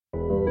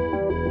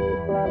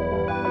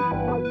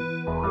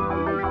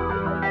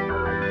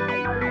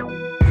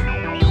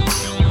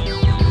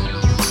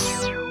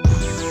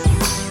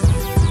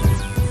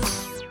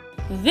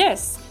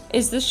This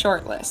is the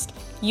shortlist.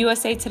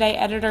 USA Today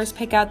editors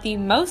pick out the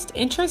most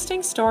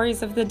interesting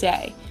stories of the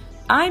day.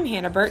 I'm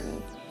Hannah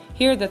Burton.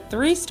 Here are the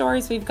 3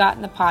 stories we've got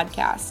in the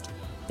podcast.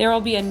 There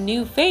will be a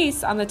new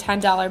face on the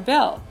 $10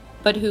 bill,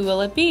 but who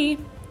will it be?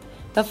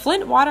 The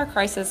Flint water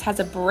crisis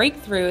has a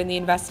breakthrough in the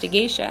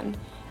investigation.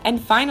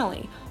 And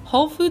finally,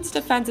 Whole Foods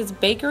defends its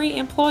bakery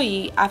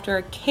employee after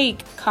a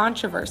cake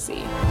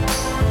controversy.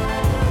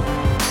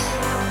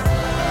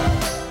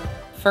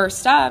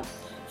 First up,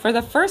 for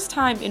the first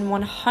time in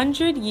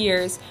 100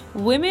 years,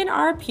 women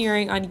are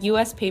appearing on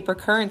U.S. paper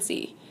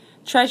currency.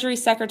 Treasury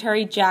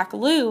Secretary Jack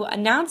Lew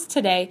announced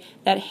today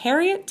that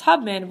Harriet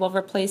Tubman will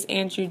replace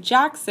Andrew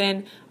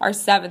Jackson, our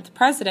 7th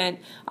president,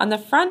 on the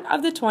front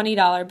of the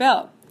 $20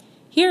 bill.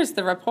 Here's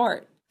the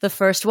report. The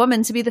first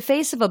woman to be the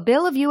face of a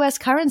bill of U.S.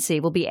 currency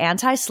will be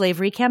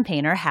anti-slavery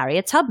campaigner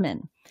Harriet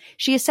Tubman.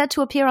 She is set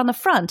to appear on the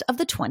front of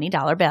the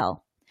 $20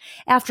 bill.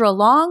 After a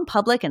long,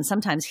 public, and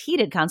sometimes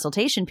heated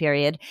consultation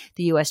period,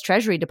 the U.S.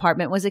 Treasury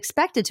Department was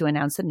expected to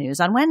announce the news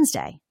on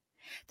Wednesday.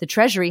 The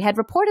Treasury had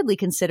reportedly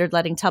considered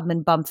letting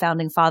Tubman bump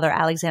founding father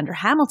Alexander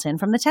Hamilton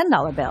from the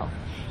 $10 bill.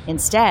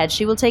 Instead,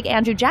 she will take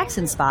Andrew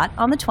Jackson's spot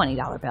on the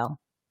 $20 bill.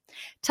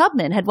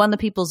 Tubman had won the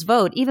people's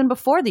vote even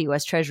before the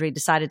U.S. Treasury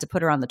decided to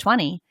put her on the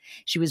 20.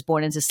 She was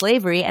born into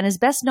slavery and is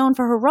best known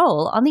for her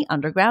role on the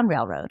Underground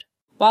Railroad.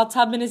 While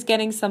Tubman is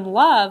getting some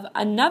love,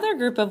 another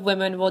group of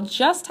women will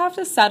just have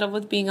to settle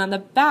with being on the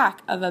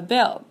back of a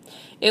bill.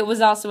 It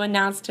was also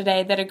announced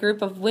today that a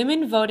group of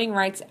women voting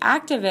rights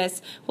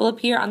activists will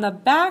appear on the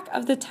back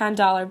of the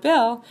 $10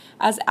 bill,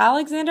 as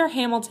Alexander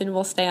Hamilton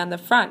will stay on the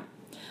front.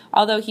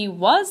 Although he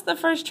was the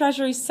first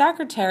Treasury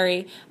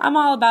Secretary, I'm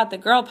all about the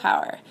girl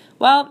power.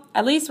 Well,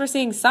 at least we're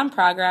seeing some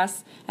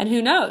progress, and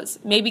who knows,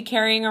 maybe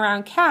carrying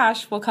around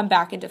cash will come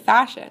back into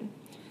fashion.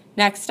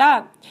 Next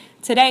up,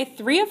 today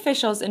 3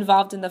 officials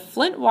involved in the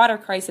Flint water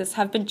crisis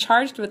have been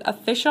charged with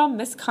official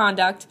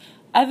misconduct,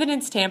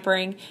 evidence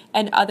tampering,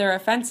 and other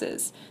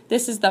offenses.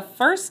 This is the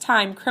first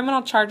time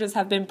criminal charges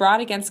have been brought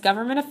against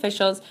government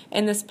officials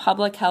in this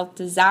public health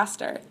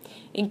disaster.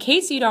 In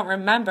case you don't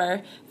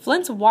remember,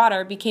 Flint's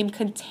water became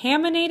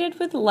contaminated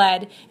with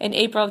lead in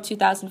April of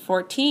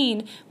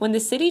 2014 when the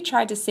city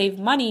tried to save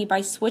money by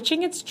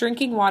switching its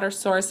drinking water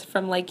source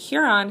from Lake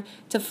Huron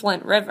to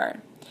Flint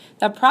River.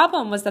 The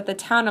problem was that the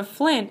town of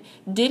Flint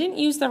didn't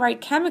use the right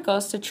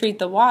chemicals to treat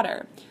the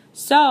water.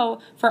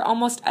 So, for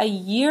almost a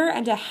year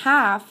and a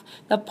half,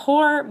 the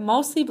poor,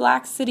 mostly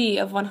black city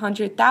of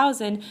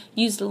 100,000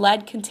 used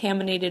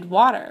lead-contaminated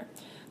water.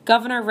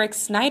 Governor Rick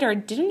Snyder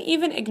didn't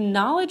even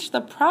acknowledge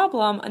the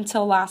problem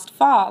until last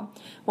fall,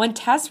 when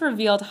tests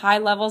revealed high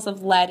levels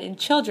of lead in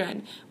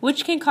children,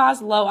 which can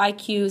cause low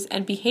IQs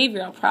and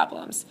behavioral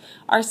problems.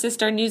 Our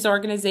sister news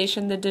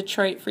organization, the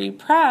Detroit Free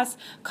Press,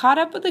 caught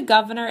up with the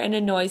governor in a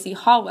noisy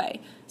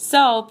hallway.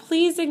 So,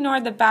 please ignore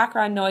the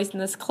background noise in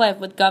this clip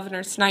with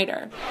Governor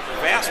Snyder.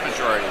 The vast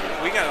majority.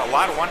 We got a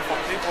lot of wonderful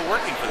people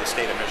working for the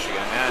state of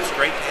Michigan, and it's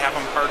great to have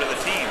them part of the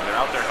team. They're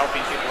out there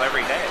helping people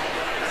every day.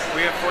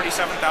 We have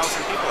 47,000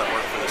 people that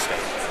work for the state.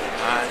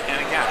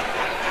 And again,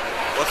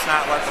 let's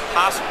not let the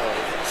possible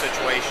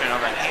situation of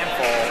a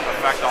handful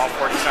affect all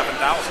 47,000.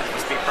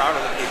 Let's be proud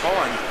of the people.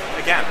 And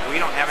again, we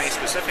don't have any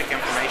specific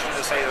information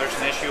to say there's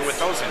an issue with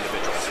those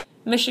individuals.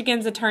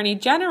 Michigan's Attorney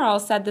General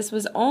said this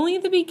was only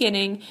the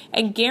beginning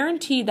and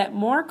guaranteed that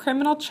more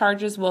criminal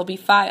charges will be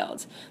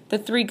filed. The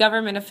 3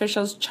 government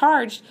officials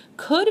charged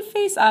could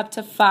face up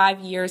to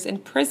 5 years in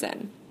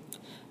prison.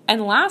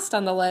 And last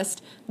on the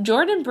list,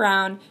 Jordan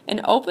Brown,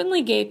 an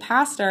openly gay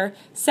pastor,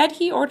 said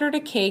he ordered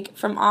a cake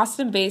from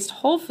Austin-based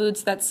Whole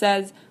Foods that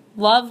says,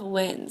 "Love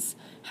wins."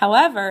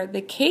 However, the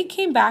cake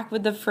came back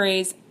with the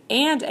phrase,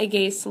 "and a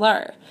gay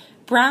slur."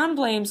 Brown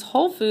blames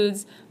Whole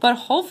Foods,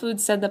 but Whole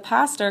Foods said the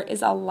pastor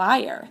is a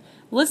liar.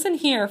 Listen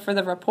here for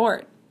the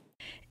report.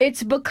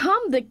 It's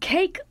become the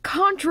cake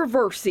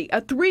controversy,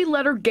 a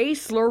 3-letter gay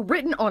slur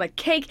written on a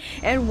cake,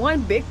 and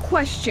one big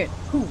question: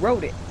 who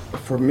wrote it?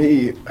 For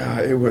me,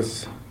 it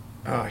was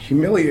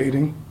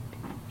humiliating.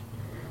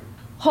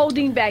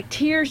 Holding back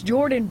tears,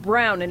 Jordan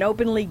Brown, an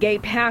openly gay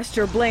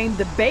pastor, blamed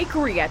the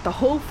bakery at the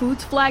Whole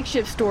Foods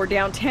flagship store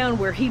downtown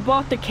where he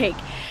bought the cake.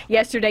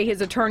 Yesterday,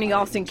 his attorney,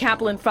 Austin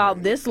Kaplan,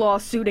 filed this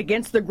lawsuit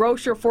against the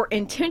grocer for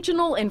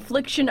intentional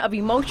infliction of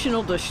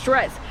emotional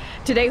distress.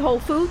 Today, Whole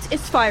Foods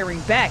is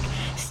firing back,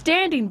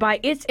 standing by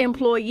its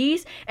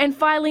employees and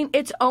filing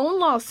its own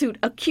lawsuit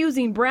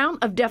accusing Brown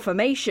of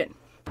defamation.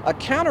 A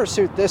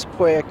countersuit this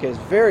quick is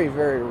very,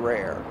 very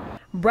rare.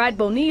 Brad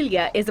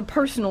Bonilla is a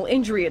personal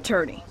injury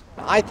attorney.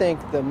 I think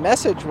the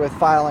message with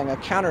filing a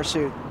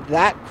countersuit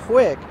that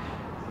quick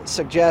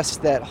suggests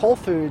that Whole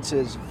Foods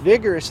is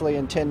vigorously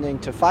intending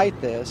to fight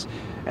this,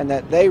 and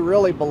that they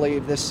really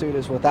believe this suit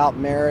is without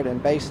merit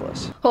and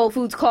baseless. Whole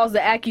Foods calls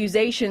the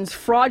accusations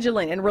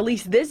fraudulent and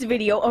released this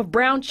video of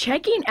Brown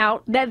checking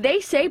out that they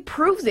say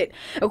proves it.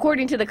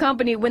 According to the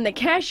company, when the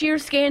cashier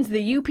scans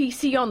the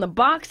UPC on the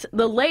box,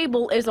 the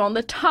label is on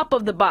the top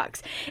of the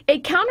box.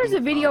 It counters a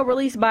video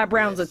released by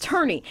Brown's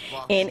attorney.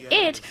 In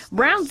it,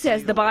 Brown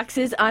says the box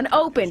is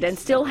unopened and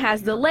still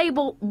has the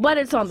label, but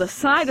it's on the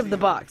side of the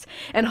box.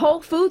 And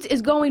Whole Foods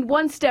is going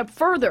one step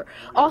further,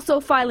 also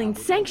filing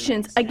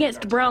sanctions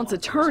against Brown's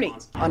attorney.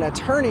 An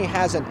attorney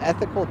has an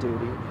ethical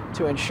duty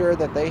to ensure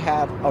that they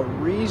have a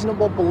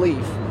reasonable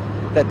belief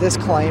that this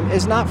claim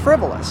is not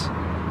frivolous.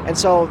 And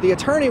so the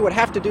attorney would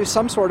have to do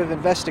some sort of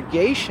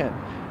investigation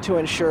to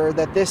ensure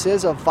that this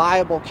is a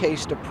viable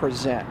case to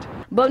present.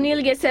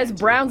 Bonilla says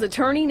Brown's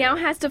attorney now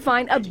has to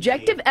find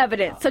objective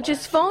evidence, such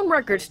as phone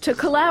records, to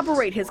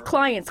corroborate his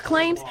client's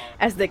claims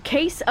as the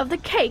case of the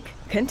cake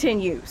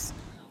continues.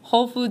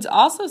 Whole Foods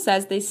also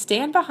says they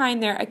stand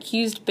behind their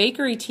accused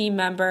bakery team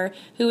member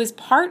who is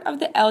part of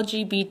the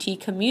LGBT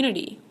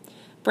community.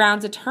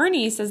 Brown's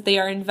attorney says they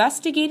are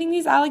investigating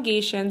these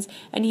allegations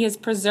and he is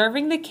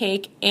preserving the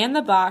cake and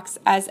the box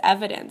as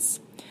evidence.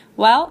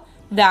 Well,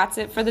 that's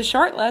it for the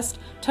short list.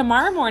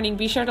 Tomorrow morning,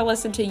 be sure to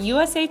listen to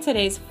USA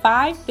Today's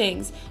 5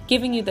 Things,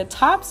 giving you the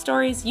top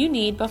stories you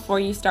need before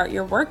you start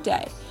your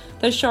workday.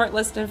 The short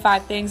list and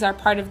 5 things are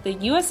part of the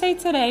USA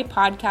Today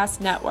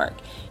podcast network.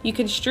 You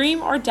can stream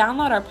or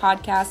download our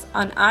podcasts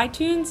on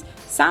iTunes,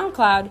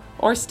 SoundCloud,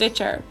 or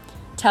Stitcher.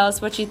 Tell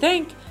us what you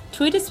think.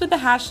 Tweet us with the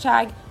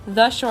hashtag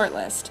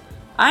 #TheShortlist.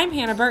 I'm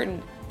Hannah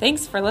Burton.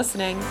 Thanks for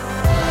listening.